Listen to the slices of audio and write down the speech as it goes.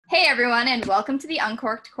Hey everyone, and welcome to the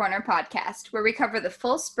Uncorked Corner podcast, where we cover the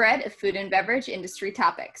full spread of food and beverage industry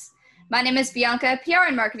topics. My name is Bianca, PR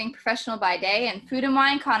and marketing professional by day and food and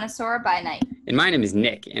wine connoisseur by night. And my name is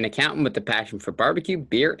Nick, an accountant with a passion for barbecue,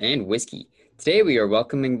 beer, and whiskey. Today we are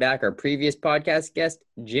welcoming back our previous podcast guest,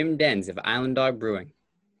 Jim Denz of Island Dog Brewing.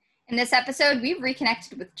 In this episode, we've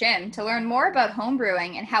reconnected with Jim to learn more about home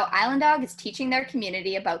brewing and how Island Dog is teaching their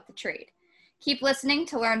community about the trade. Keep listening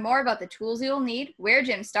to learn more about the tools you'll need, where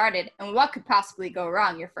Jim started, and what could possibly go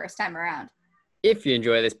wrong your first time around. If you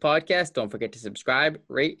enjoy this podcast, don't forget to subscribe,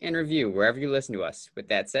 rate, and review wherever you listen to us. With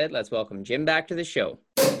that said, let's welcome Jim back to the show.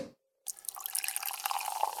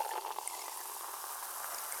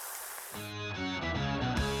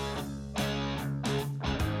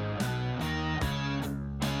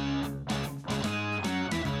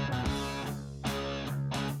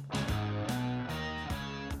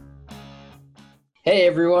 Hey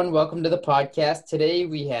everyone, welcome to the podcast. Today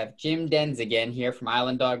we have Jim Denz again here from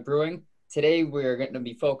Island Dog Brewing. Today we're going to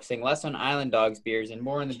be focusing less on Island Dog's beers and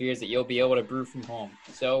more on the beers that you'll be able to brew from home.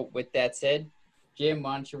 So with that said, Jim,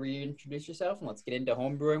 why don't you reintroduce yourself and let's get into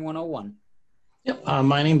Home Brewing 101. Yep,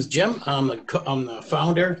 my name's Jim. I'm the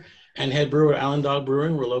founder and head brewer at Island Dog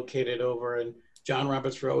Brewing. We're located over in John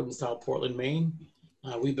Roberts Road in South Portland, Maine.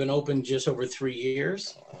 We've been open just over 3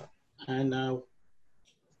 years and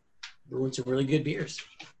brewing some really good beers.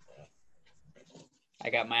 I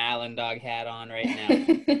got my Island Dog hat on right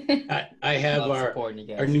now. I have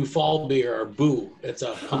our new fall beer, our Boo. It's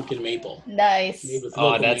a pumpkin maple. Nice.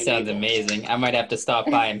 Oh, that sounds amazing. I might have to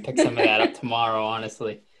stop by and pick some of that up tomorrow,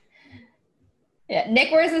 honestly. Yeah,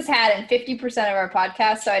 Nick wears his hat in 50% of our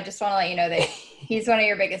podcast, so I just want to let you know that he's one of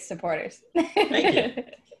your biggest supporters. Thank you.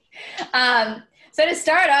 So to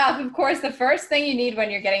start off, of course, the first thing you need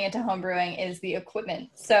when you're getting into home brewing is the equipment.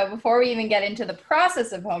 So before we even get into the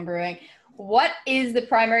process of home brewing, what is the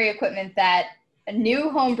primary equipment that a new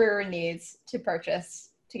home brewer needs to purchase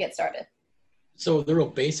to get started? So the real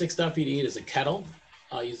basic stuff you need is a kettle.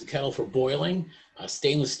 Use the kettle for boiling.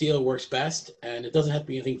 Stainless steel works best, and it doesn't have to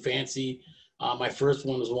be anything fancy. My first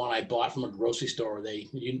one was one I bought from a grocery store. They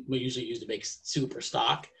usually use to make soup or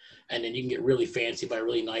stock. And then you can get really fancy by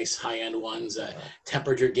really nice high-end ones,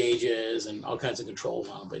 temperature gauges and all kinds of controls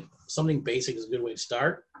on them. But something basic is a good way to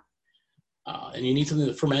start. And you need something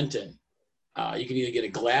to ferment in. You can either get a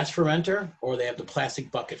glass fermenter or they have the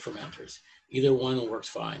plastic bucket fermenters. Either one works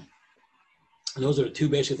fine. And those are the two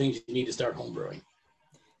basic things you need to start home brewing.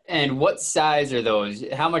 And what size are those?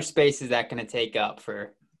 How much space is that going to take up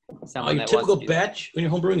for someone that Your wants to typical do that? batch when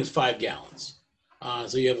you're home brewing is 5 gallons.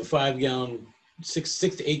 So you have a 5-gallon, 6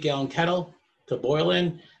 to 8 gallon kettle to boil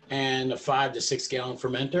in and a 5 to 6 gallon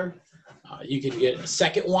fermenter. You can get a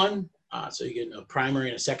second one, so you get a primary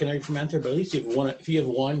and a secondary fermenter, but at least you have one. If you have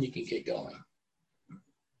one, you can get going.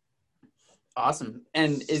 Awesome.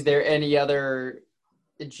 And is there any other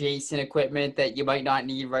adjacent equipment that you might not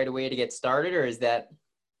need right away to get started, or is that?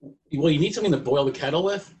 Well, you need something to boil the kettle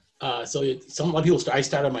with. So a lot of people I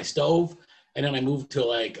started on my stove, and then I moved to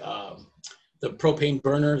like the propane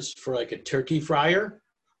burners for like a turkey fryer,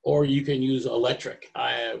 or you can use electric.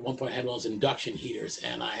 I at one point had one of those induction heaters,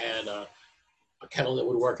 and I had a kettle that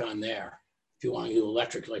would work on there if you want to do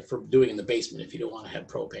electric, like for doing in the basement if you don't want to have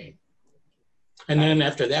propane. And then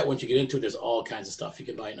after that, once you get into it, there's all kinds of stuff you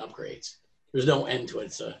can buy in upgrades. There's no end to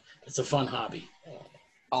it. It's a fun hobby.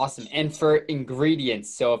 Awesome. And for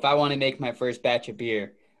ingredients, so if I want to make my first batch of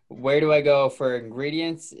beer, where do I go for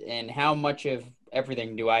ingredients, and how much of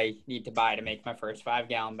everything do I need to buy to make my first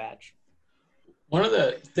 5-gallon batch? One of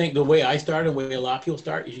the way I started, the way a lot of people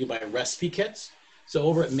start, is you can buy recipe kits. So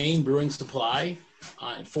over at Maine Brewing Supply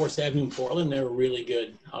on 4th Avenue in Portland, they're a really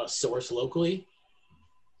good source locally.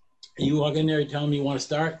 And you walk in there, you tell them you want to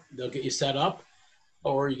start, they'll get you set up,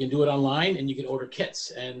 or you can do it online and you can order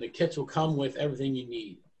kits, and the kits will come with everything you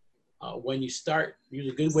need. When you start,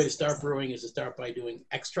 usually a good way to start brewing is to start by doing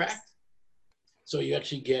extract. So you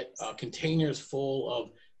actually get containers full of,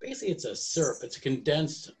 basically it's a syrup, it's a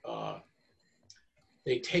condensed,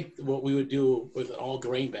 they take what we would do with an all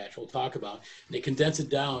grain batch we'll talk about, and they condense it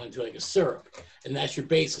down into like a syrup, and that's your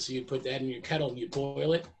basis. So you put that in your kettle and you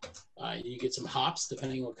boil it. You get some hops,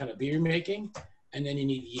 depending on what kind of beer you're making, and then you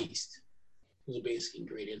need yeast. Those are basic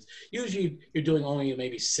ingredients. Usually you're doing only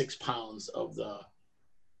maybe 6 pounds of the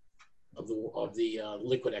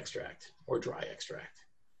liquid extract or dry extract.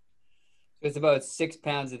 It's about 6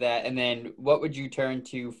 pounds of that. And then what would you turn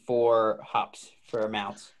to for hops, for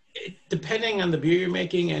amounts? Depending on the beer you're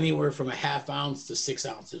making, anywhere from a ½ ounce to 6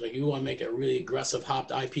 ounces. Like you want to make a really aggressive hopped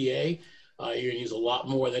IPA, you're going to use a lot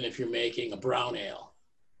more than if you're making a brown ale,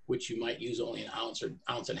 which you might use only an ounce or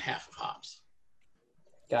ounce and a half of hops.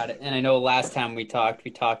 Got it. And I know last time we talked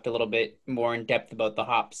a little bit more in depth about the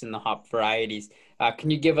hops and the hop varieties. Can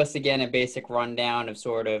you give us again a basic rundown of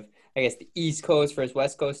sort of, I guess, the East Coast versus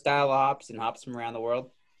West Coast style of hops and hops from around the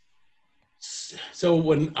world? So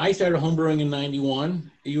when I started homebrewing in 91,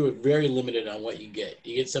 you were very limited on what you get.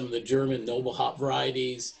 You get some of the German noble hop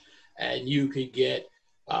varieties, and you could get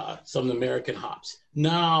some of the American hops.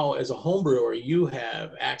 Now, as a home brewer, you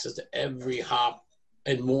have access to every hop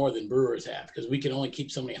and more than brewers have, because we can only keep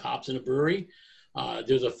so many hops in a brewery.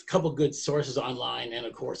 There's a couple good sources online, and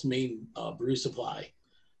of course, Maine Brew Supply.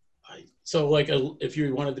 So like if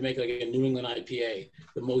you wanted to make like a New England IPA,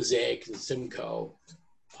 the Mosaic and Simcoe,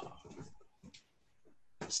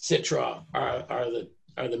 Citra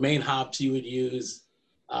are the main hops you would use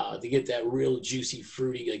to get that real juicy,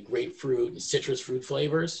 fruity, like grapefruit and citrus fruit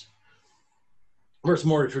flavors. Versus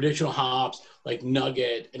more traditional hops like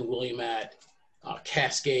Nugget and Williamette,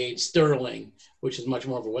 Cascade, Sterling, which is much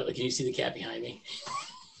more of a wet. Like, can you see the cat behind me?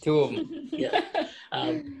 Two of them. Yeah.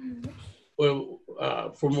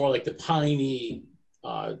 For more like the piney,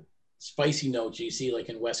 spicy notes you see like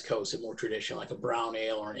in West Coast and more traditional, like a brown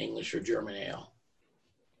ale or an English or German ale.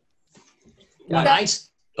 Go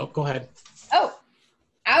ahead. Oh,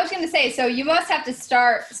 I was going to say, so you must have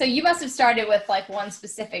started with like one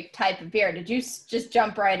specific type of beer. Did you just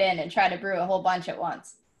jump right in and try to brew a whole bunch at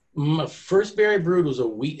once? My first beer I brewed was a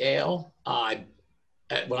wheat ale. When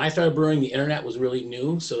I started brewing, the internet was really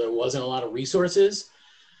new, so there wasn't a lot of resources.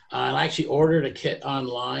 And I actually ordered a kit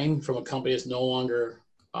online from a company that's no longer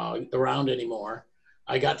around anymore.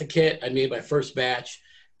 I got the kit, I made my first batch,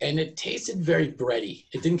 and it tasted very bready.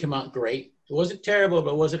 It didn't come out great. It wasn't terrible,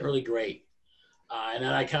 but it wasn't really great. And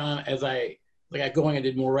then I kind of, as I got going, I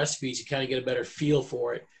did more recipes. You kind of get a better feel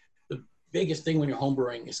for it. The biggest thing when you're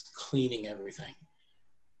homebrewing is cleaning everything.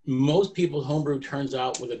 Most people's homebrew turns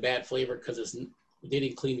out with a bad flavor because they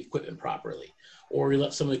didn't clean the equipment properly, or you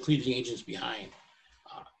left some of the cleaning agents behind.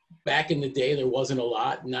 Back in the day, there wasn't a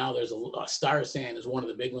lot. Now there's a Star San is one of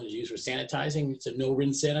the big ones used for sanitizing. It's a no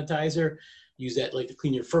rinse sanitizer. Use that like to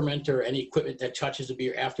clean your fermenter or any equipment that touches the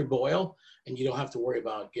beer after boil, and you don't have to worry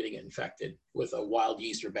about getting it infected with a wild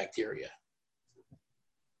yeast or bacteria.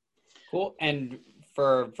 Cool. And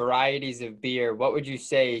for varieties of beer, what would you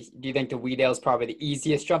say? Do you think the wheat ale is probably the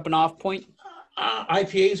easiest jumping off point?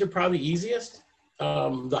 IPAs are probably easiest.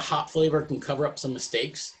 The hop flavor can cover up some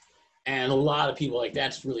mistakes. And a lot of people like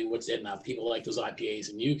that's really what's in now. People like those IPAs,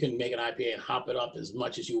 and you can make an IPA and hop it up as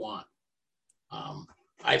much as you want.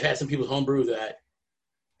 I've had some people homebrew that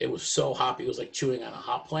it was so hoppy, it was like chewing on a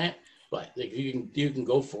hop plant. But like, you can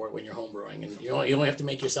go for it when you're homebrewing, and you only have to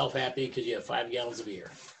make yourself happy because you have 5 gallons of beer.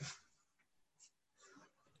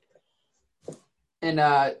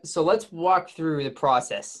 And so let's walk through the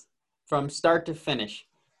process from start to finish.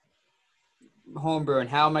 Homebrewing,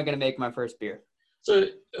 how am I going to make my first beer? So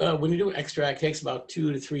when you do an extract, it takes about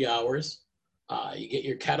 2 to 3 hours. You get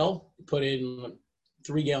your kettle, you put in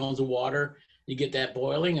 3 gallons of water, you get that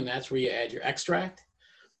boiling, and that's where you add your extract.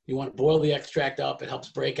 You want to boil the extract up. It helps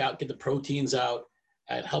break out, get the proteins out.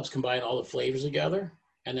 It helps combine all the flavors together.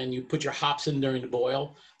 And then you put your hops in during the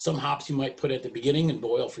boil. Some hops you might put at the beginning and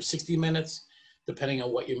boil for 60 minutes, depending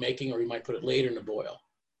on what you're making, or you might put it later in the boil.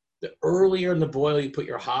 The earlier in the boil you put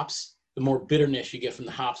your hops, the more bitterness you get from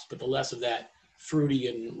the hops, but the less of that fruity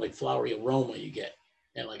and like flowery aroma you get,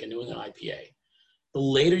 and like a New England IPA. The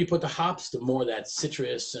later you put the hops, the more that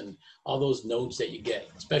citrus and all those notes that you get,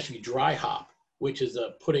 especially dry hop, which is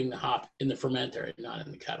putting the hop in the fermenter and not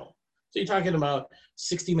in the kettle. So you're talking about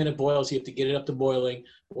 60-minute boils. You have to get it up to boiling,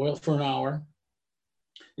 boil for an hour.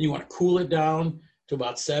 You want to cool it down to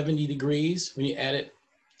about 70 degrees when you add it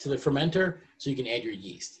to the fermenter, so you can add your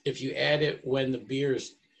yeast. If you add it when the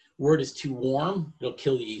wort is too warm, it'll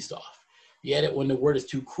kill the yeast off. You add it when the wort is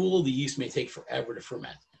too cool, the yeast may take forever to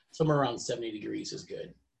ferment. Somewhere around 70 degrees is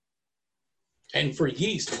good. And for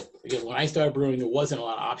yeast, because when I started brewing, there wasn't a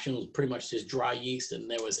lot of options. It was pretty much just dry yeast, and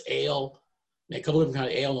there was ale, and a couple different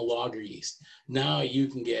kinds of ale and a lager yeast. Now you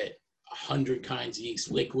can get 100 kinds of yeast,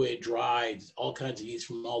 liquid, dried, all kinds of yeast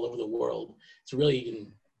from all over the world. So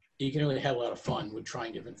really, you can really have a lot of fun with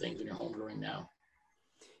trying different things when you're home brewing now.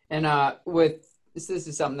 And this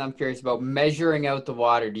is something I'm curious about, measuring out the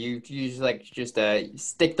water. Do you use like just a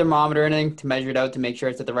stick thermometer or anything to measure it out to make sure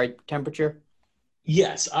it's at the right temperature?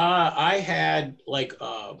 Yes, I had like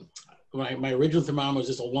my original thermometer was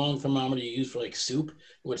just a long thermometer you use for like soup.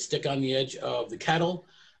 It would stick on the edge of the kettle,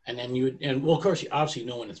 and then of course you obviously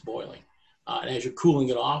know when it's boiling. And as you're cooling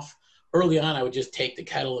it off, early on I would just take the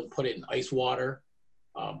kettle and put it in ice water.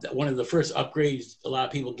 One of the first upgrades a lot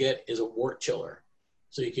of people get is a wort chiller,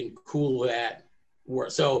 so you can cool that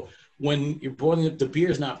wort. So when you're boiling the beer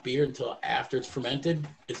is not beer until after it's fermented.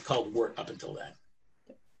 It's called wort up until then.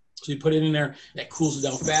 So you put it in there, that cools it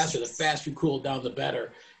down faster. The faster you cool it down, the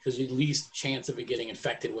better, because you least chance of it getting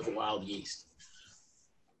infected with wild yeast.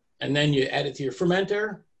 And then you add it to your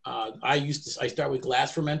fermenter. I start with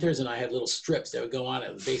glass fermenters, and I had little strips that would go on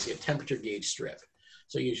it, basically a temperature gauge strip.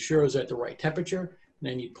 So you ensure it's at the right temperature. And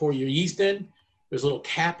then you pour your yeast in. There's a little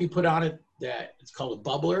cap you put on it that it's called a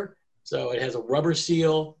bubbler. So it has a rubber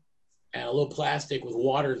seal and a little plastic with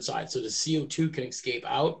water inside. So the CO2 can escape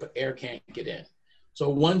out, but air can't get in. So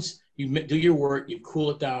once you do your work, you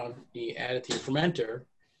cool it down, you add it to your fermenter,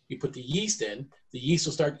 you put the yeast in, the yeast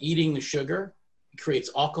will start eating the sugar. It creates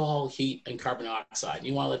alcohol, heat, and carbon dioxide. And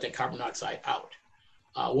you want to let that carbon dioxide out.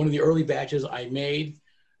 One of the early batches I made,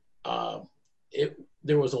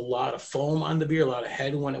 there was a lot of foam on the beer, a lot of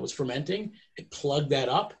head when it was fermenting. It plugged that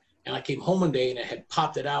up, and I came home one day and it had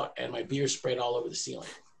popped it out, and my beer spread all over the ceiling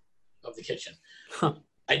of the kitchen. Huh.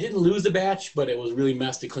 I didn't lose the batch, but it was really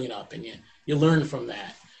messy to clean up, and you learn from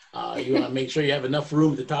that. You want to make sure you have enough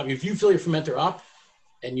room at the top. If you fill your fermenter up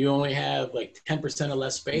and you only have like 10% or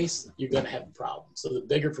less space, you're going to have a problem. So the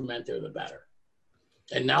bigger fermenter, the better.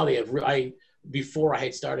 And now they have, before I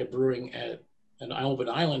had started brewing and I opened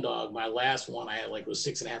Island Dog, my last one I had was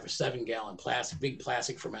 6.5 or 7 gallon big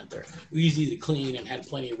plastic fermenter. Easy to clean and had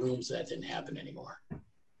plenty of room, so that didn't happen anymore.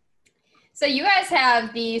 So you guys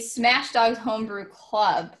have the Smash Dogs Homebrew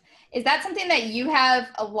Club. Is that something that you have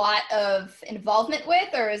a lot of involvement with,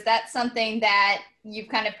 or is that something that you've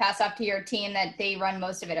kind of passed off to your team that they run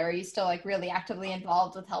most of it, or are you still really actively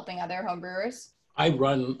involved with helping other homebrewers? I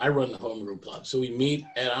run the homebrew club. So we meet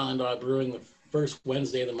at Island Dog Brewing the first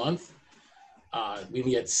Wednesday of the month. We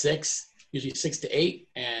meet at 6, usually 6 to 8,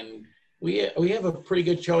 and we have a pretty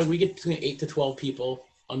good showing. We get between 8 to 12 people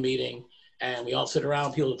a meeting, and we all sit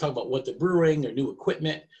around, people to talk about what they're brewing, their new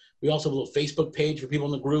equipment. We also have a little Facebook page for people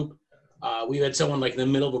in the group. We had someone in the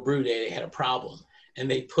middle of a brew day, they had a problem, and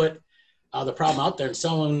they put the problem out there, and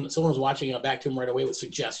someone was watching it back to them right away with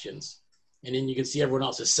suggestions. And then you can see everyone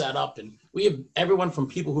else is set up, and we have everyone from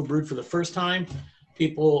people who brewed for the first time,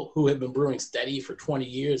 people who have been brewing steady for 20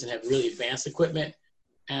 years and have really advanced equipment.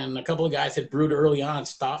 And a couple of guys had brewed early on,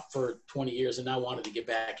 stopped for 20 years, and now wanted to get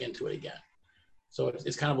back into it again. So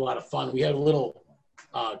it's kind of a lot of fun. We had a little,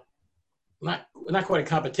 not quite a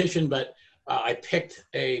competition, but I picked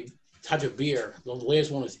a type of beer. The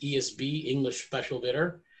latest one was ESB, English Special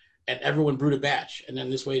Bitter, and everyone brewed a batch. And then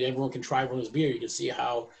this way everyone can try everyone's beer. You can see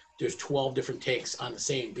how there's 12 different takes on the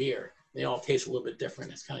same beer. They all taste a little bit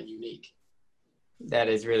different. It's kind of unique. That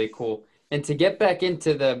is really cool. And to get back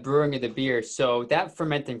into the brewing of the beer, so that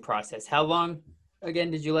fermenting process, how long,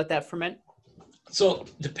 again, did you let that ferment? So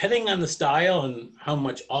depending on the style and how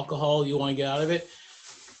much alcohol you want to get out of it,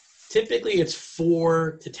 typically it's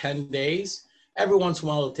 4 to 10 days. Every once in a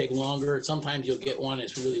while it'll take longer. Sometimes you'll get one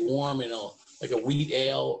that's really warm and it'll, like a wheat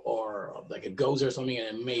ale or like a goza or something,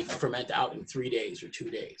 and it may ferment out in 3 days or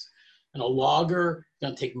 2 days. And a lager is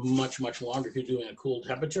going to take much, much longer if you're doing a cool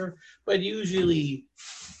temperature, but usually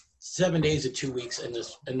 7 days to 2 weeks and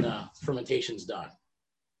the fermentation's done.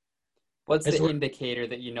 What's the indicator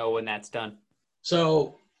that you know when that's done?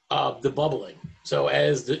 So the bubbling. So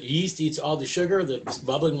as the yeast eats all the sugar, the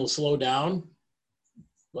bubbling will slow down.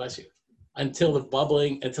 Bless you. Until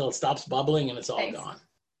it stops bubbling and it's all gone.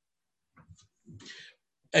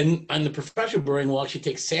 And the professional brewing will actually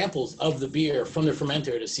take samples of the beer from the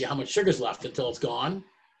fermenter to see how much sugar's left until it's gone.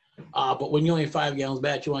 But when you only have 5 gallons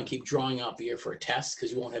batch, you want to keep drawing out beer for a test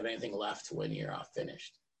because you won't have anything left when you're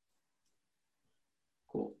finished.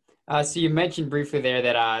 Cool. So you mentioned briefly there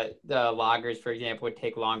that the lagers, for example, would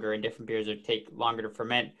take longer and different beers would take longer to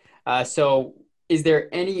ferment. So is there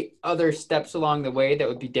any other steps along the way that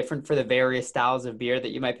would be different for the various styles of beer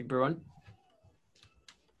that you might be brewing?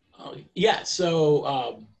 Yeah.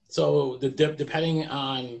 So depending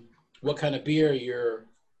on what kind of beer, your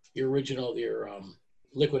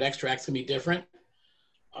liquid extracts can be different.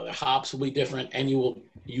 The hops will be different, and you will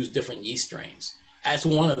use different yeast strains. That's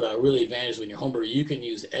one of the really advantages when you're homebrew. You can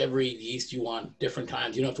use every yeast you want different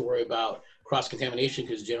times. You don't have to worry about cross-contamination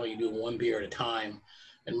because generally you do one beer at a time,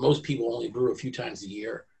 and most people only brew a few times a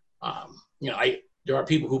year. There are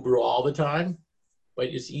people who brew all the time, but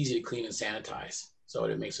it's easy to clean and sanitize, so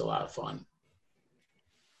it makes it a lot of fun.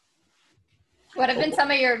 What have been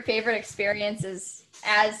some of your favorite experiences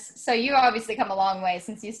so you obviously come a long way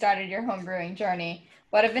since you started your home brewing journey.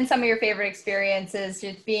 What have been some of your favorite experiences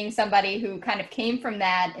just being somebody who kind of came from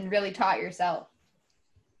that and really taught yourself?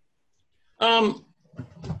 Well,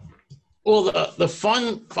 the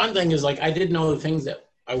fun thing is I didn't know the things that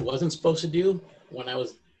I wasn't supposed to do when I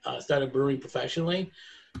was started brewing professionally.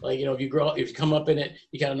 Like, you know, if you come up in it,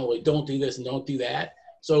 you gotta know, like, don't do this and don't do that.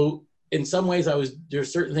 So in some ways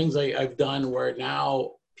there's certain things I've done where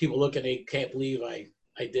now people look and they can't believe I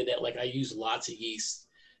did that. Like I used lots of yeast,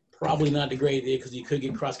 probably not a great idea because you could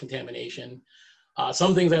get cross-contamination.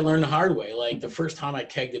 Some things I learned the hard way, like the first time I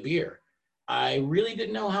kegged a beer. I really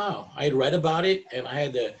didn't know how. I had read about it and I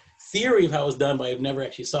had the theory of how it was done, but I never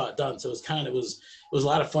actually saw it done. So it was a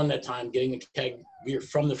lot of fun that time getting the keg beer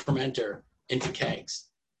from the fermenter into kegs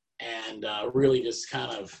and really just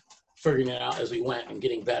kind of figuring it out as we went and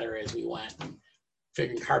getting better as we went and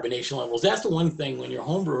figuring carbonation levels. That's the one thing when you're a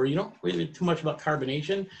home brewer, you don't really do too much about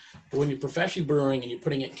carbonation, but when you're professionally brewing and you're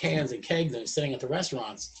putting it in cans and kegs and sitting at the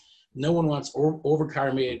restaurants, no one wants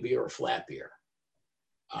over-carbonated beer or flat beer.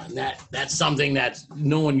 And that's something that you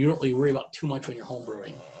don't really worry about too much when you're home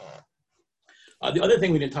brewing. The other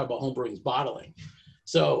thing we didn't talk about home brewing is bottling.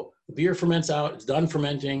 So the beer ferments out, it's done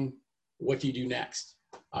fermenting. What do you do next?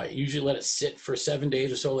 Usually let it sit for 7 days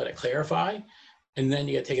or so, let it clarify. And then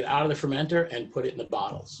you got to take it out of the fermenter and put it in the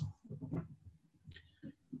bottles.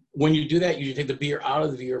 When you do that, you take the beer out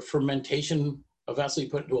of your fermentation vessel, you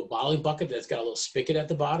put it into a bottling bucket that's got a little spigot at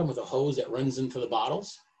the bottom with a hose that runs into the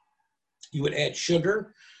bottles. You would add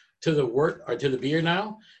sugar to the wort or to the beer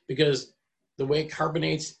now, because the way it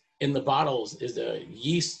carbonates in the bottles is the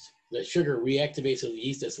yeast, the sugar reactivates the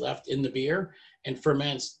yeast that's left in the beer and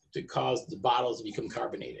ferments to cause the bottles to become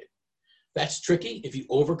carbonated. That's tricky. If you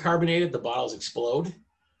over-carbonate it, the bottles explode,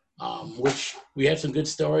 which we have some good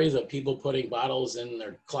stories of people putting bottles in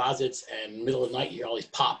their closets and middle of the night you hear all these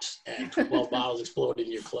pops and 12 bottles explode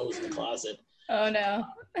in your clothes in the closet. Oh no.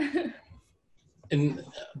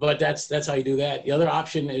 But that's how you do that. The other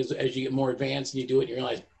option is as you get more advanced and you do it, you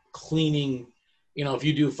realize cleaning, you know, if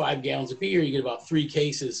you do 5 gallons of beer, you get about 3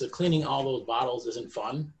 cases. So cleaning all those bottles isn't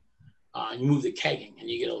fun. You move the kegging and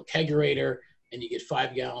you get a kegerator and you get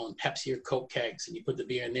 5-gallon Pepsi or Coke kegs and you put the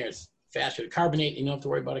beer in there. It's faster to carbonate and you don't have to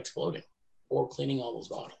worry about exploding or cleaning all those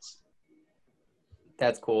bottles.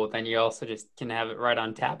 That's cool. Then you also just can have it right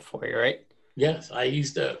on tap for you, right? Yes. I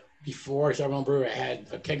used to, before I started my brewer, I had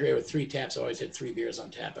a kegerator with 3 taps. I always had 3 beers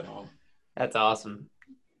on tap at home. That's awesome.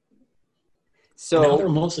 So now they're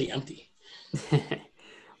mostly empty.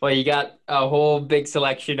 Well, you got a whole big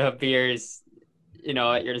selection of beers, you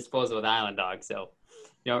know, at your disposal with Island Dog. So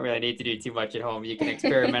you don't really need to do too much at home. You can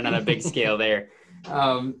experiment on a big scale there.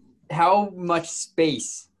 How much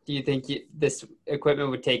space do you think this equipment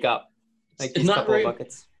would take up? Like these couple of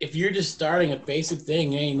buckets? If you're just starting a basic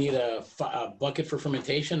thing, you need a bucket for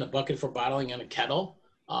fermentation, a bucket for bottling, and a kettle,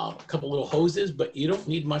 a couple little hoses, but you don't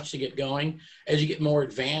need much to get going. As you get more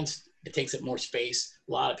advanced, it takes up more space.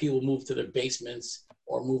 A lot of people move to their basements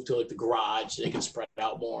or move to like the garage so they can spread it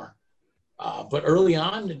out more. But early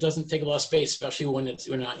on, it doesn't take a lot of space, especially when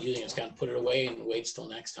we're not using it. It's kind of put it away and waits till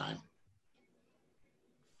next time.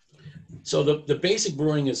 So the basic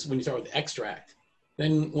brewing is when you start with extract.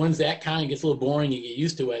 Then once that kind of gets a little boring, you get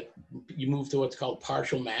used to it, you move to what's called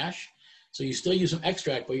partial mash. So you still use some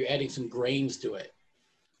extract, but you're adding some grains to it.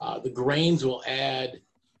 The grains will add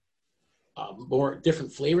more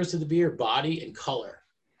different flavors to the beer, body, and color.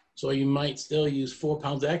 So you might still use 4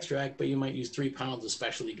 pounds of extract, but you might use 3 pounds of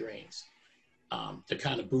specialty grains to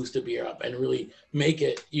kind of boost the beer up and really make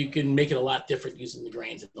it, you can make it a lot different using the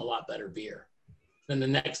grains and a lot better beer. Then the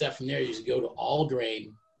next step from there is you go to all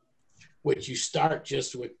grain, which you start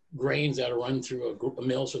just with grains that are run through a group of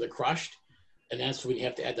mills so they're crushed. And that's when you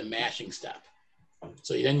have to add the mashing step.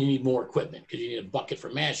 So then you need more equipment because you need a bucket for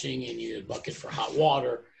mashing and you need a bucket for hot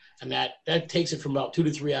water. And that takes it from about 2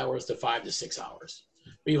 to 3 hours to 5 to 6 hours.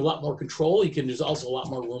 But you have a lot more control. There's also a lot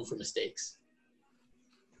more room for mistakes.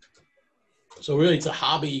 So really it's a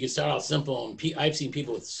hobby. You can start out simple. And I've seen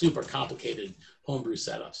people with super complicated homebrew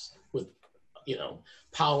setups with, you know,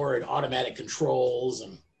 power and automatic controls,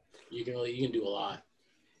 and you can do a lot.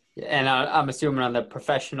 And I'm assuming on the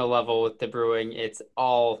professional level with the brewing, it's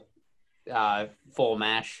all full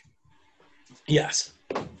mash. Yes.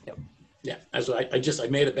 Yep. Yeah. That's what I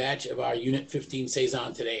made a batch of our Unit 15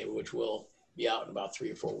 Saison today, which will be out in about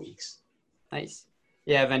 3 or 4 weeks. Nice.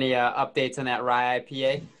 You have any updates on that rye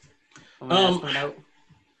IPA? I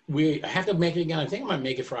have to make it again. I think I might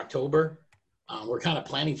make it for October. We're kind of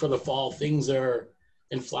planning for the fall. Things are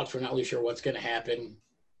in flux. We're not really sure what's going to happen.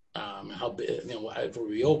 How, you know, if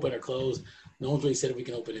we open or close. No one's really said if we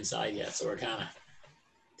can open inside yet. So we're kind of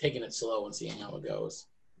taking it slow and seeing how it goes.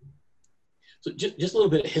 So just a little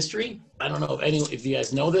bit of history. I don't know if you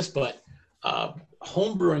guys know this, but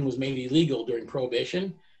home brewing was made illegal during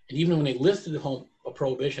Prohibition. And even when they lifted the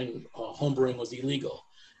Prohibition, home brewing was illegal.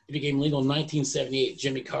 It became legal in 1978,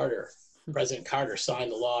 Jimmy Carter. President Carter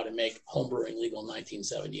signed the law to make homebrewing legal in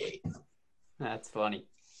 1978. That's funny.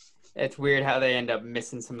 It's weird how they end up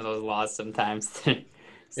missing some of those laws sometimes.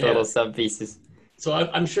 It's Yeah. little sub pieces. So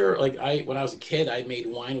I'm sure, like when I was a kid, I made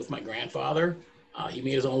wine with my grandfather. He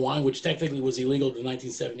made his own wine, which technically was illegal in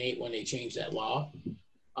 1978 when they changed that law.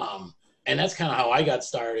 And that's kind of how I got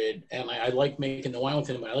started. And I like making the wine with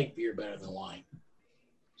him, but I like beer better than wine.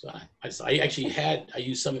 So I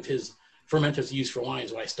used some of his fermenters used for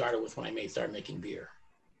wines what I started with when I started making beer.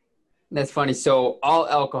 That's funny. So all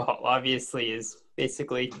alcohol obviously is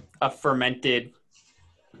basically a fermented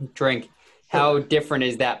drink. How different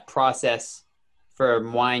is that process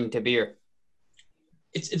from wine to beer?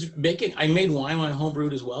 I made wine when I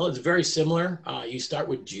homebrewed as well. It's very similar. You start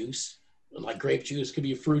with juice, like grape juice, could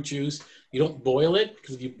be a fruit juice. You don't boil it,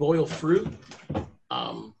 because if you boil fruit,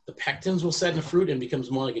 the pectins will set in the fruit and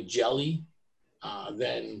becomes more like a jelly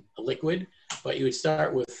than a liquid. But you would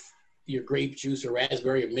start with your grape juice or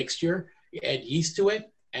raspberry mixture. You add yeast to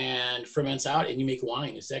it and ferments out, and you make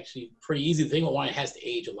wine. It's actually pretty easy. The thing with wine, it has to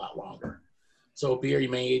age a lot longer. So beer you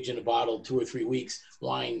may age in a bottle 2 or 3 weeks.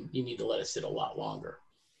 Wine, you need to let it sit a lot longer.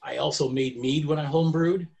 I also made mead when I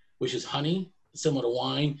homebrewed, which is honey, similar to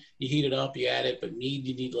wine. You heat it up, you add it, but mead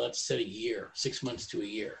you need to let it sit a year, 6 months to a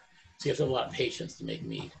year. So you have to have a lot of patience to make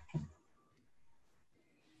mead.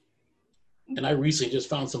 And I recently just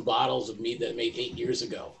found some bottles of mead that I made 8 years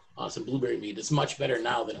ago, some blueberry mead. It's much better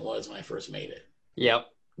now than it was when I first made it. Yep,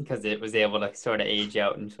 because it was able to sort of age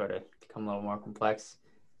out and sort of become a little more complex.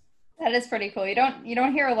 That is pretty cool. You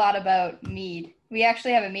don't hear a lot about mead. We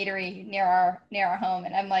actually have a meadery near our home,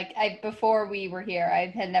 and I'm like, before we were here, I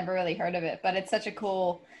had never really heard of it, but it's such a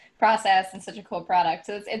cool process and such a cool product.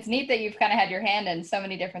 So it's neat that you've kind of had your hand in so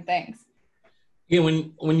many different things. Yeah,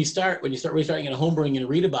 when you start really starting in homebrewing and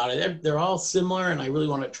read about it, they're all similar, and I really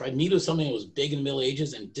want to try. Mead was something that was big in the Middle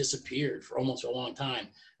Ages and disappeared for almost a long time,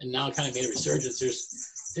 and now kind of made a resurgence.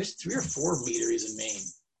 There's 3 or 4 meaderies in Maine.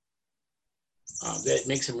 That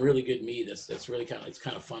makes some really good mead. That's really it's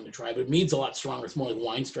kind of fun to try. But mead's a lot stronger. It's more like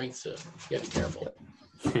wine strength, so you have to be careful.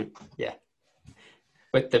 Yeah,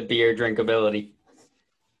 with the beer drinkability.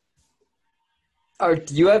 Or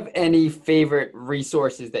do you have any favorite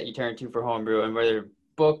resources that you turn to for homebrewing, whether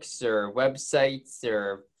books or websites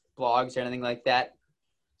or blogs or anything like that?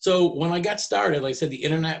 So when I got started, like I said, the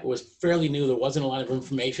internet was fairly new. There wasn't a lot of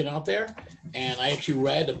information out there. And I actually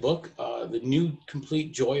read a book, The New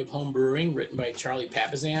Complete Joy of Homebrewing, written by Charlie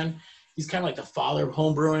Papazan. He's kind of like the father of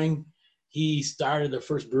homebrewing. He started the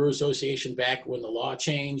first brewer association back when the law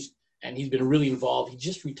changed, and he's been really involved. He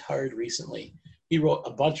just retired recently. He wrote a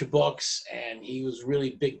bunch of books, and he was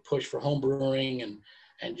really big push for homebrewing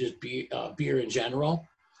and just beer in general.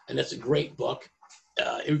 And that's a great book.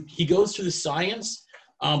 He goes through the science.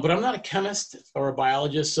 But I'm not a chemist or a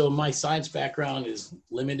biologist, so my science background is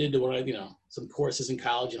limited to what some courses in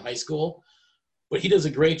college and high school. But he does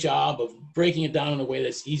a great job of breaking it down in a way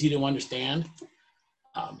that's easy to understand.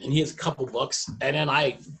 And he has a couple books. And then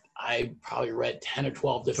I probably read 10 or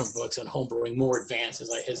 12 different books on homebrewing, more advanced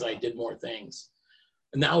as I did more things.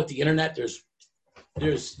 And now with the internet, there's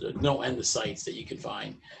no end to sites that you can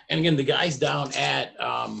find. And again, the guys down at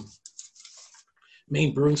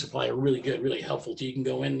Maine Brewing Supply are really good, really helpful. So you can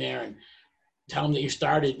go in there and tell them that you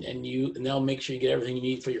started, and they'll make sure you get everything you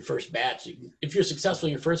need for your first batch. If you're successful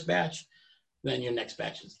in your first batch, then your next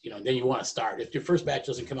batch is, then you want to start. If your first batch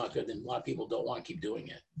doesn't come out good, then a lot of people don't want to keep doing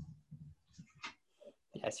it.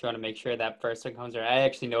 Yes, you want to make sure that first one comes right. I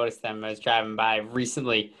actually noticed them. I was driving by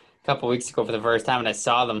recently, a couple of weeks ago for the first time, and I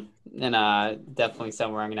saw them. And definitely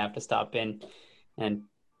somewhere I'm going to have to stop in and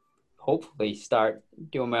hopefully start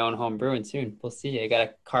doing my own home brewing soon. We'll see. I got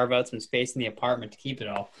to carve out some space in the apartment to keep it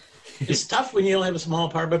all. It's tough when you don't have a small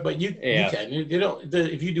apartment, but you can.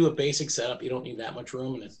 If you do a basic setup, you don't need that much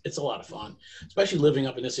room, and it's a lot of fun. Especially living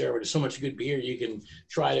up in this area where there's so much good beer, you can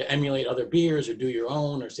try to emulate other beers or do your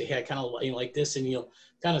own, or say, hey, I kind of like this, and you'll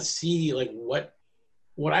kind of see like what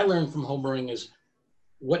I learned from homebrewing is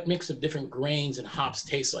what mix of different grains and hops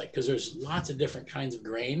taste like, because there's lots of different kinds of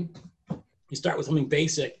grain. You start with something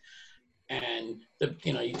basic, and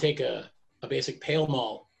you take a basic pale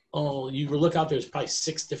malt. Oh, you look out, there's probably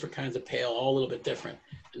 6 different kinds of pale, all a little bit different.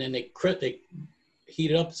 And then they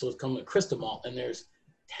heat it up so it's called a crystal malt, and there's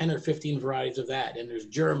 10 or 15 varieties of that. And there's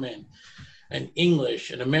German and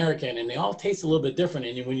English and American, and they all taste a little bit different.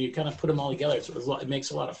 And when you kind of put them all together, it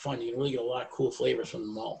makes a lot of fun. You can really get a lot of cool flavors from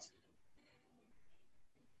the malt.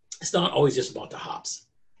 It's not always just about the hops.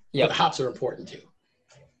 Yeah, the hops are important too.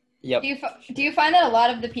 Yep. Do you find that a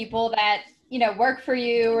lot of the people that work for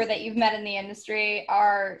you or that you've met in the industry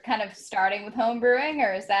are kind of starting with home brewing,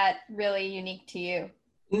 or is that really unique to you?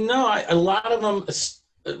 No, a lot of them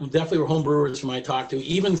definitely were home brewers from I talked to.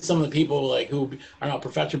 Even some of the people like who are not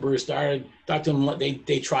professional brewers started, talked to them,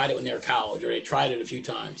 they tried it when they were in college or they tried it a few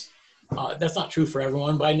times. That's not true for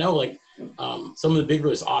everyone, but I know like some of the big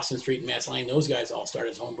brewers, Austin Street and Mass Lane, those guys all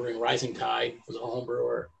started as home brewing. Rising Tide was a home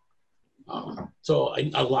brewer.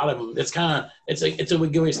 A lot of them, it's a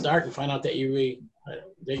good way to start and find out that you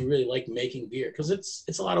really like making beer, because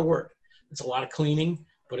it's a lot of work. It's a lot of cleaning,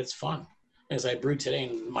 but it's fun. As I brewed today,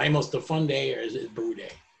 and my most fun day is brew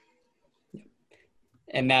day.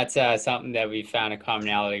 And that's something that we've found a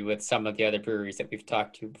commonality with some of the other breweries that we've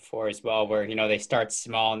talked to before as well, where, they start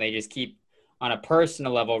small and they just keep on a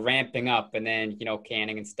personal level ramping up, and then,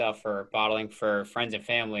 canning and stuff or bottling for friends and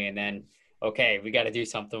family. And then, okay, we got to do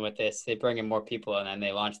something with this. They bring in more people and then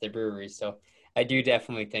they launch their breweries. So I do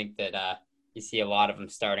definitely think that you see a lot of them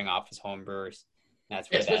starting off as home brewers. That's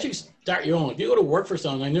where especially start your own. If you go to work for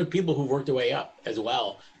someone, I know people who work their way up as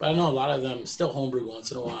well, but I know a lot of them still homebrew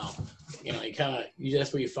once in a while.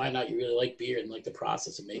 That's where you find out you really like beer and like the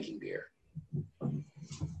process of making beer.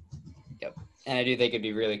 Yep. And I do think it'd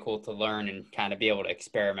be really cool to learn and kind of be able to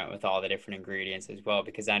experiment with all the different ingredients as well,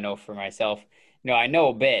 because I know for myself, I know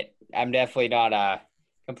a bit. I'm definitely not a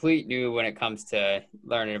complete new when it comes to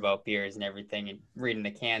learning about beers and everything and reading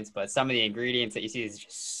the cans, but some of the ingredients that you see is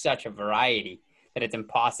just such a variety that it's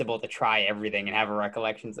impossible to try everything and have a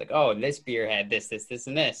recollection. It's like, oh, this beer had this, this, this,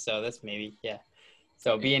 and this. So this maybe, yeah.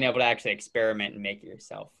 So being able to actually experiment and make it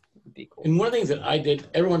yourself would be cool. And one of the things that I did,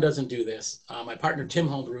 everyone doesn't do this. My partner, Tim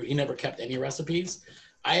Homebrewed, he never kept any recipes.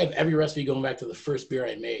 I have every recipe going back to the first beer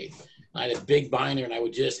I made. I had a big binder and I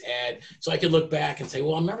would just add, so I could look back and say,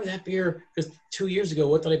 well, I remember that beer because 2 years ago,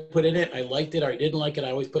 what did I put in it? I liked it or I didn't like it.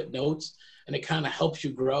 I always put notes, and it kind of helps you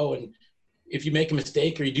grow. And if you make a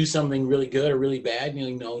mistake or you do something really good or really bad,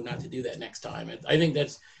 you know not to do that next time. And I think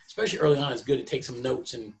that's, especially early on, it's good to take some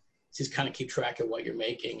notes and just kind of keep track of what you're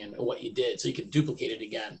making and what you did so you can duplicate it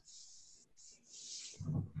again.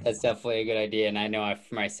 That's definitely a good idea. And I know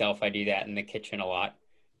for myself, I do that in the kitchen a lot.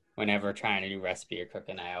 Whenever trying to do recipe or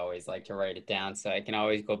cooking, I always like to write it down so I can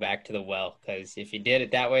always go back to the well, because if you did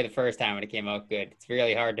it that way the first time and it came out good, it's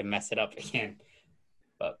really hard to mess it up again.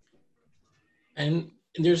 And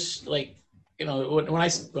there's like, when I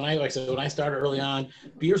started early on,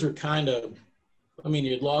 beers were kind of,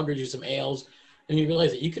 you'd lagers, you some ales, and you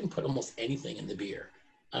realize that you can put almost anything in the beer.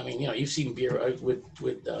 You've seen beer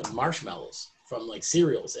with marshmallows from like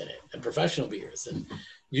cereals in it and professional beers, and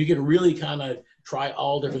you can really kind of try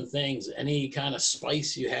all different things, any kind of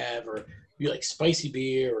spice you have, or you like spicy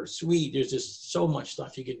beer or sweet. There's just so much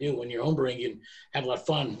stuff you can do when you're homebrewing. You can have a lot of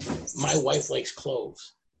fun. My wife likes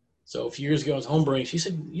cloves. So a few years ago I was homebrewing. She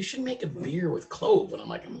said, you should make a beer with clove. And I'm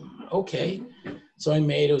like, okay. So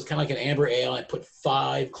it was kind of like an amber ale. I put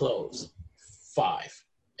 5 cloves, 5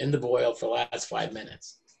 in the boil for the last 5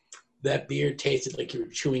 minutes. That beer tasted like you were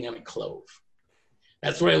chewing on a clove.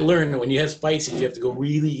 That's what I learned. When you have spices, you have to go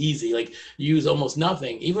really easy. Like you use almost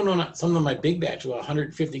nothing. Even on some of my big batch, about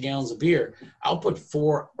 150 gallons of beer, I'll put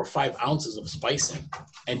 4 or 5 ounces of spicing,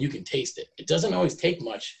 and you can taste it. It doesn't always take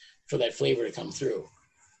much for that flavor to come through.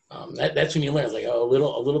 That's when you learn. It's like, a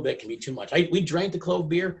little bit can be too much. We drank the clove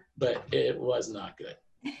beer, but it was not good.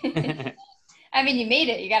 You made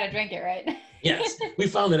it. You got to drink it, right? Yes. We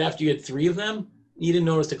found that after you had 3 of them, you didn't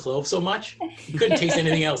notice the clove so much. You couldn't taste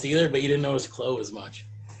anything else either, but you didn't notice the clove as much.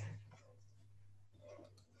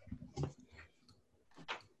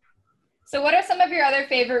 So what are some of your other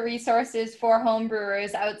favorite resources for home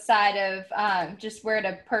brewers outside of just where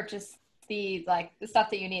to purchase the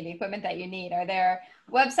stuff that you need, the equipment that you need? Are there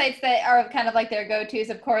websites that are kind of like their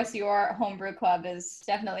go-tos? Of course, your homebrew club is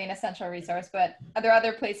definitely an essential resource, but are there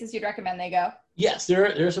other places you'd recommend they go? Yes,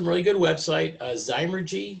 there's some really good website.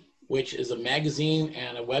 Zymergy, which is a magazine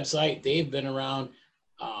and a website. They've been around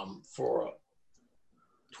for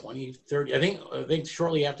 20, 30. I think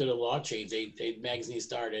shortly after the law change, they magazine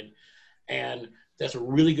started, and that's a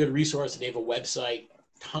really good resource. They have a website,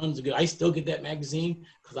 tons of good. I still get that magazine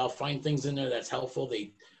because I'll find things in there that's helpful.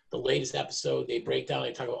 The latest episode, they break down.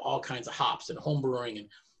 They talk about all kinds of hops and home brewing and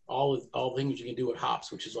all the things you can do with hops,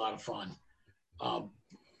 which is a lot of fun.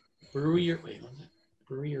 Brew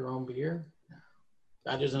your own beer.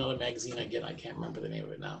 There's another magazine I get. I can't remember the name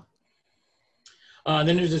of it now.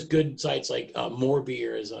 Then there's just good sites like More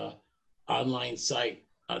Beer is a online site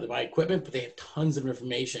to buy equipment, but they have tons of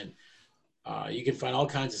information. You can find all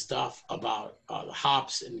kinds of stuff about the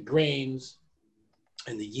hops and the grains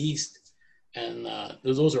and the yeast, and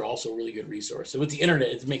those are also really good resources. So with the internet,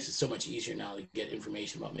 it makes it so much easier now to get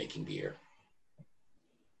information about making beer.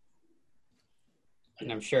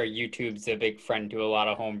 And I'm sure YouTube's a big friend to a lot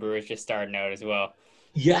of home brewers just starting out as well.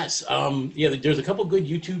 Yes. Yeah, there's a couple good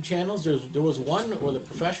YouTube channels. There was one where the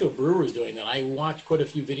professional brewer was doing that. I watched quite a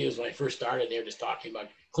few videos when I first started. They were just talking about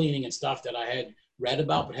cleaning and stuff that I had read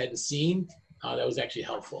about but hadn't seen. That was actually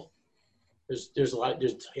helpful. There's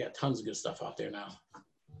tons of good stuff out there now.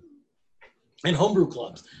 And homebrew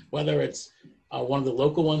clubs, whether it's one of the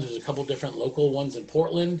local ones, there's a couple different local ones in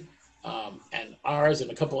Portland, and ours,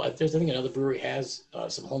 and a couple. There's I think another brewery has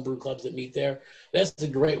some homebrew clubs that meet there. That's a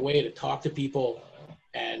great way to talk to people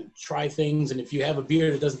and try things. And if you have a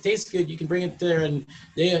beer that doesn't taste good, you can bring it there, and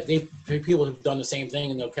they people have done the same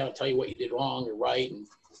thing, and they'll kind of tell you what you did wrong or right. And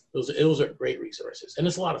those are great resources, and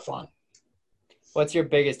it's a lot of fun. What's your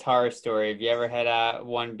biggest horror story? Have you ever had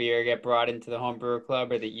one beer get brought into the home brewer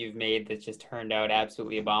club or that you've made that just turned out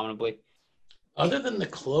absolutely abominably? Other than the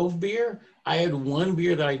clove beer, I had one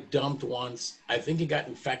beer that I dumped once. I think it got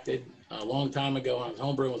infected a long time ago when I was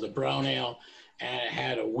homebrewing. It was a brown ale, and it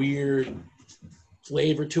had a weird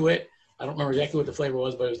flavor to it. I don't remember exactly what the flavor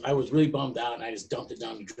was, but I was really bummed out, and I just dumped it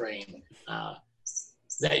down the drain.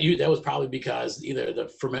 That was probably because either the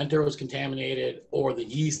fermenter was contaminated or the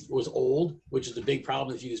yeast was old, which is the big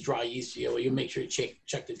problem. If you use dry yeast, you make sure you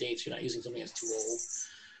check the dates. You're not using something that's too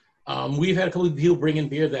old. We've had a couple of people bring in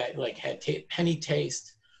beer that like had penny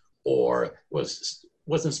taste or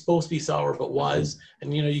wasn't supposed to be sour but was,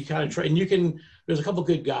 and you kind of try. And there's a couple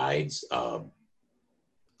good guides.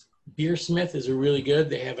 Beersmith is a really good.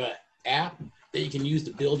 They have an app that you can use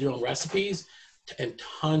to build your own recipes and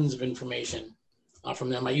tons of information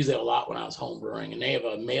from them. I use that a lot when I was home brewing, and they have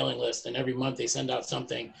a mailing list, and every month they send out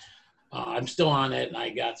something. I'm still on it, and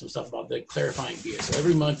I got some stuff about the clarifying beer. So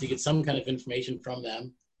every month you get some kind of information from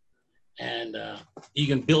them, and you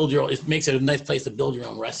can build your own. It makes it a nice place to build your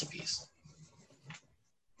own recipes.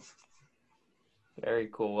 Very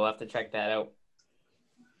cool. We'll have to check that out.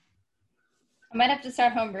 I might have to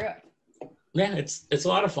start home brewing. Yeah, it's a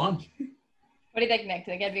lot of fun. What do you think, Nick?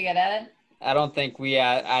 Do you think I'd be good at it? I don't think we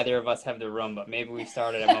either of us have the room, but maybe we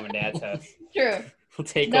started at Mom and Dad's house. True. We'll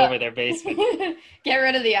take over their basement. Get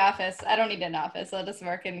rid of the office. I don't need an office. I'll just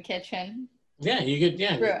work in the kitchen. Yeah, you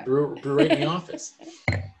could brew right in the office.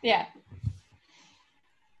 Yeah.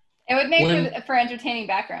 It would make for entertaining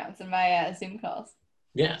backgrounds in my Zoom calls.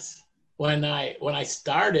 Yes. When I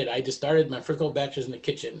started, I just started my first couple batches in the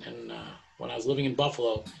kitchen, and when I was living in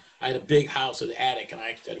Buffalo, I had a big house with an attic, and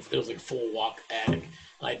it was like a full walk attic.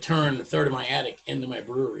 And I turned a third of my attic into my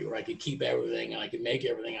brewery where I could keep everything and I could make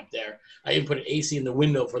everything up there. I even put an AC in the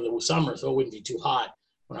window for the summer so it wouldn't be too hot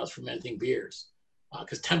when I was fermenting beers,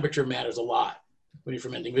 because temperature matters a lot when you're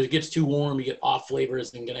fermenting. If it gets too warm, you get off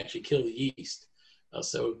flavors and can actually kill the yeast.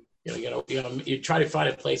 So you try to find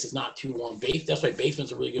a place that's not too warm. That's why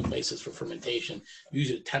basements are really good places for fermentation.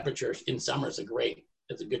 Usually the temperature in summer is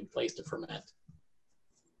it's a good place to ferment.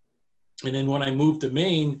 And then when I moved to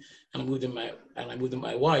Maine and I moved in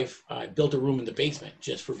my wife, I built a room in the basement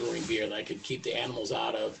just for brewing beer that I could keep the animals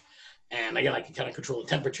out of. And again, I could kind of control the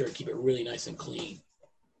temperature and keep it really nice and clean.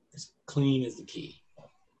 As clean is the key.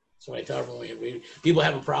 So I tell everyone, if people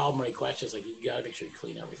have a problem or any questions, like, you got to make sure you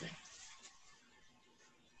clean everything.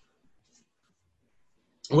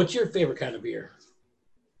 What's your favorite kind of beer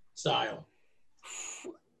style?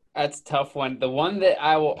 That's a tough one. The one that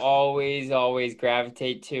I will always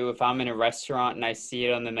gravitate to if I'm in a restaurant and I see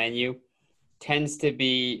it on the menu tends to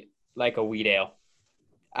be like a wheat ale.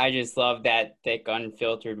 I just love that thick,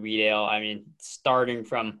 unfiltered wheat ale. I mean, starting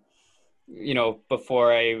from,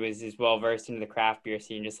 before I was as well versed into the craft beer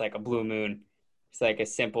scene, just like a Blue Moon. It's like a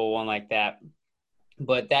simple one like that.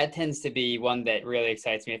 But that tends to be one that really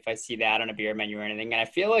excites me if I see that on a beer menu or anything. And I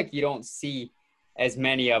feel like you don't see as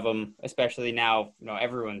many of them, especially now,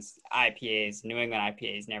 everyone's IPAs, New England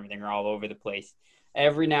IPAs and everything are all over the place.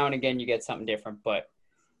 Every now and again you get something different, but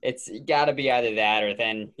it's got to be either that or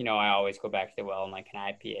then, I always go back to the well and like an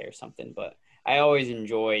IPA or something. But I always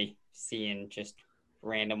enjoy seeing just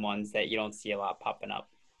random ones that you don't see a lot popping up.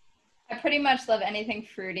 I pretty much love anything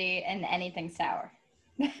fruity and anything sour.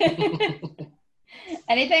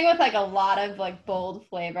 Anything with like a lot of like bold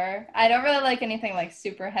flavor. I don't really like anything like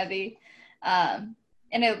super heavy. And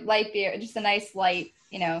a light beer, just a nice light,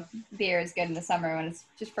 beer is good in the summer when it's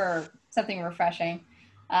just for something refreshing.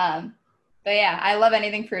 But yeah, I love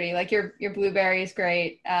anything fruity. Like your blueberry is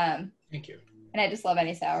great. Thank you. And I just love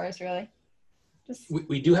any sours, really.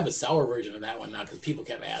 We do have a sour version of that one now because people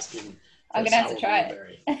kept asking. I'm gonna have to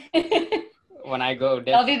try it. When I go,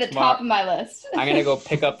 that'll be the top of my list. I'm gonna go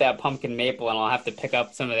pick up that pumpkin maple, and I'll have to pick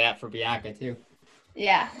up some of that for Bianca too.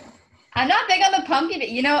 Yeah. I'm not big on the pumpkin.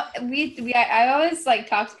 I always like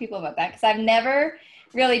talk to people about that because I've never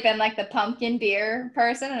really been like the pumpkin beer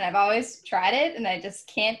person, and I've always tried it, and I just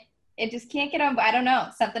can't. it just can't get on. I don't know,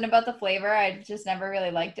 something about the flavor. I just never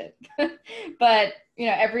really liked it. But,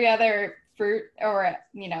 every other fruit or,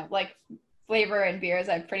 like flavor and beers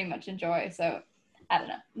I pretty much enjoy. So I don't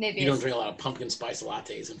know. Maybe you don't drink a lot of pumpkin spice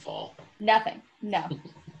lattes in fall. Nothing. No.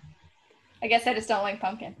 I guess I just don't like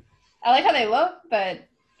pumpkin. I like how they look, but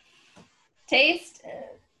taste,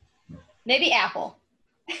 maybe apple.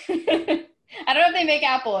 I don't know if they make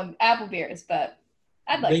apple beers, but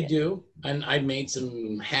I'd like They it. do, and I made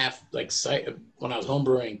some when I was home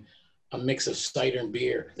brewing, a mix of cider and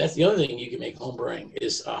beer. That's the other thing you can make home brewing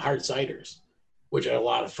is hard ciders, which are a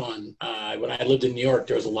lot of fun. When I lived in New York,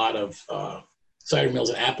 there was a lot of cider mills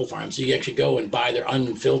and apple farms. So you actually go and buy their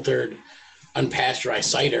unfiltered, unpasteurized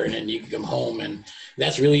cider, and then you can come home, and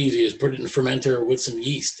that's really easy. Just put it in a fermenter with some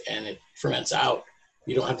yeast, and it ferments out.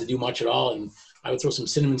 You don't have to do much at all. And I would throw some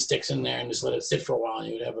cinnamon sticks in there and just let it sit for a while, and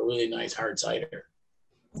you would have a really nice hard cider,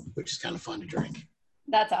 which is kind of fun to drink.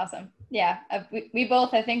 That's awesome. Yeah, we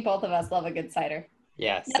both, I think both of us love a good cider.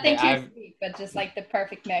 Yes. Nothing too sweet, but just like the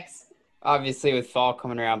perfect mix. Obviously, with fall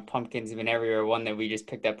coming around, pumpkins have been everywhere. One that we just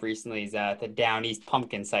picked up recently is the Down East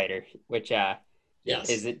pumpkin cider, which Yes.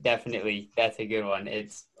 is it definitely, that's a good one.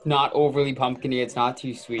 It's not overly pumpkiny. It's not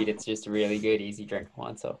too sweet. It's just a really good, easy drink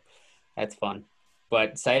one. So that's fun.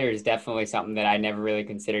 But cider is definitely something that I never really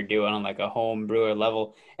considered doing on like a home brewer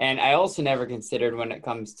level. And I also never considered when it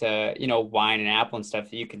comes to, wine and apple and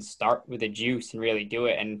stuff, that you can start with a juice and really do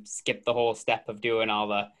it and skip the whole step of doing all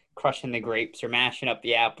the crushing the grapes or mashing up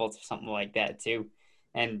the apples or something like that too.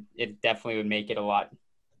 And it definitely would make it a lot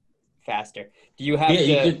faster. Do you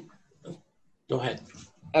have Go ahead.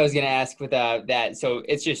 I was going to ask with that. So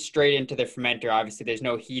it's just straight into the fermenter. Obviously, there's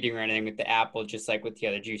no heating or anything with the apple, just like with the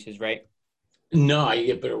other juices, right? No, you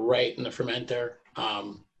get it right in the fermenter,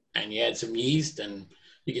 and you add some yeast, and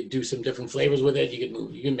you can do some different flavors with it.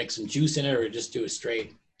 You can mix some juice in it, or just do a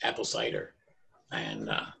straight apple cider.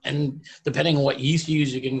 And depending on what yeast you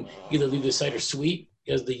use, you can either leave the cider sweet,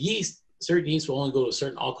 because certain yeast will only go to a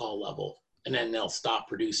certain alcohol level, and then they'll stop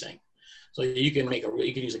producing. So you can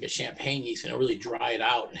use like a champagne yeast and really dry it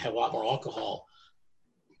out and have a lot more alcohol.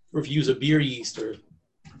 Or if you use a beer yeast or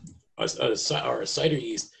a cider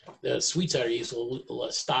yeast, the sweet cider yeast will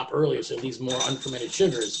stop earlier, so it leaves more unfermented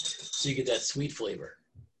sugars, so you get that sweet flavor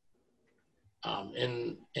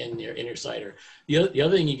in your cider. The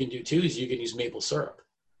other thing you can do too is you can use maple syrup.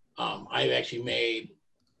 I've actually made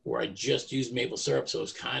where I just used maple syrup, so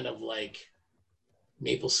it's kind of like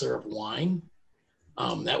maple syrup wine.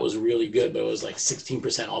 That was really good, but it was like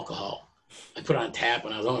 16% alcohol. I put it on tap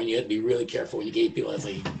when I was on. You had to be really careful when you gave people. I was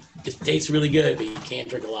like, it tastes really good, but you can't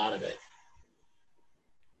drink a lot of it.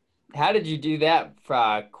 How did you do that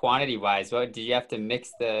quantity wise? What did you have to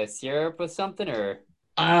mix the syrup with something, or?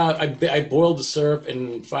 I boiled the syrup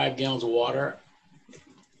in 5 gallons of water.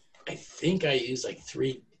 I think I used like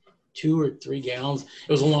 2 or 3 gallons.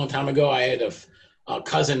 It was a long time ago. I had a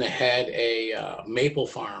cousin that had a maple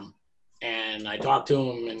farm, and I talked to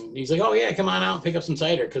him, and he's like, "Oh yeah, come on out and pick up some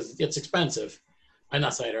cider because it's expensive."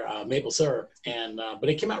 Not cider, maple syrup, but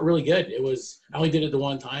it came out really good. I only did it the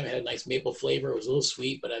one time. It had a nice maple flavor. It was a little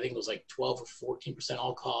sweet, but I think it was like 12 or 14%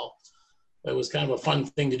 alcohol. It was kind of a fun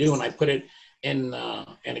thing to do, and I put it in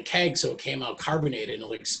a keg, so it came out carbonated and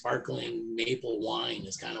like sparkling maple wine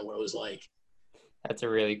is kind of what it was like. That's a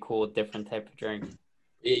really cool, different type of drink.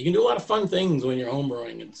 Yeah, you can do a lot of fun things when you're home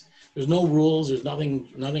brewing. There's no rules. There's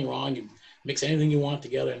nothing wrong. You mix anything you want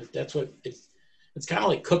together, and that's what it's kind of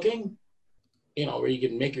like cooking. Where you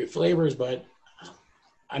can make your flavors, but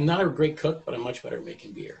I'm not a great cook, but I'm much better at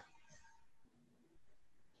making beer.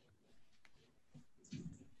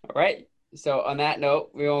 All right. So on that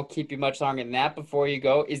note, we won't keep you much longer than that. Before you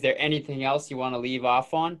go, is there anything else you want to leave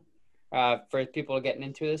off on for people getting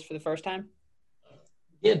into this for the first time?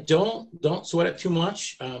 Yeah, don't sweat it too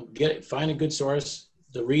much. Find a good source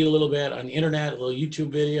to read a little bit on the internet, a little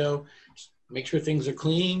YouTube video. Just make sure things are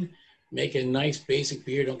clean. Make a nice basic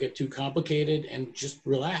beer. Don't get too complicated, and just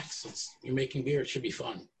relax. You're making beer. It should be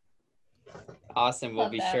fun. Awesome. We'll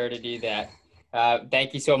be sure to do that.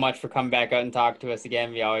 Thank you so much for coming back out and talk to us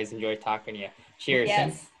again. We always enjoy talking to you. Cheers.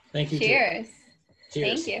 Yes. Thank you. Cheers.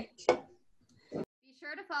 Cheers. Thank you. Be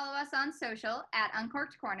sure to follow us on social at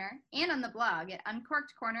Uncorked Corner and on the blog at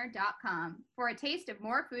uncorkedcorner.com for a taste of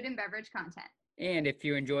more food and beverage content. And if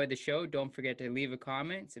you enjoyed the show, don't forget to leave a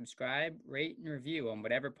comment, subscribe, rate, and review on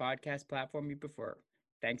whatever podcast platform you prefer.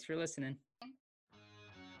 Thanks for listening.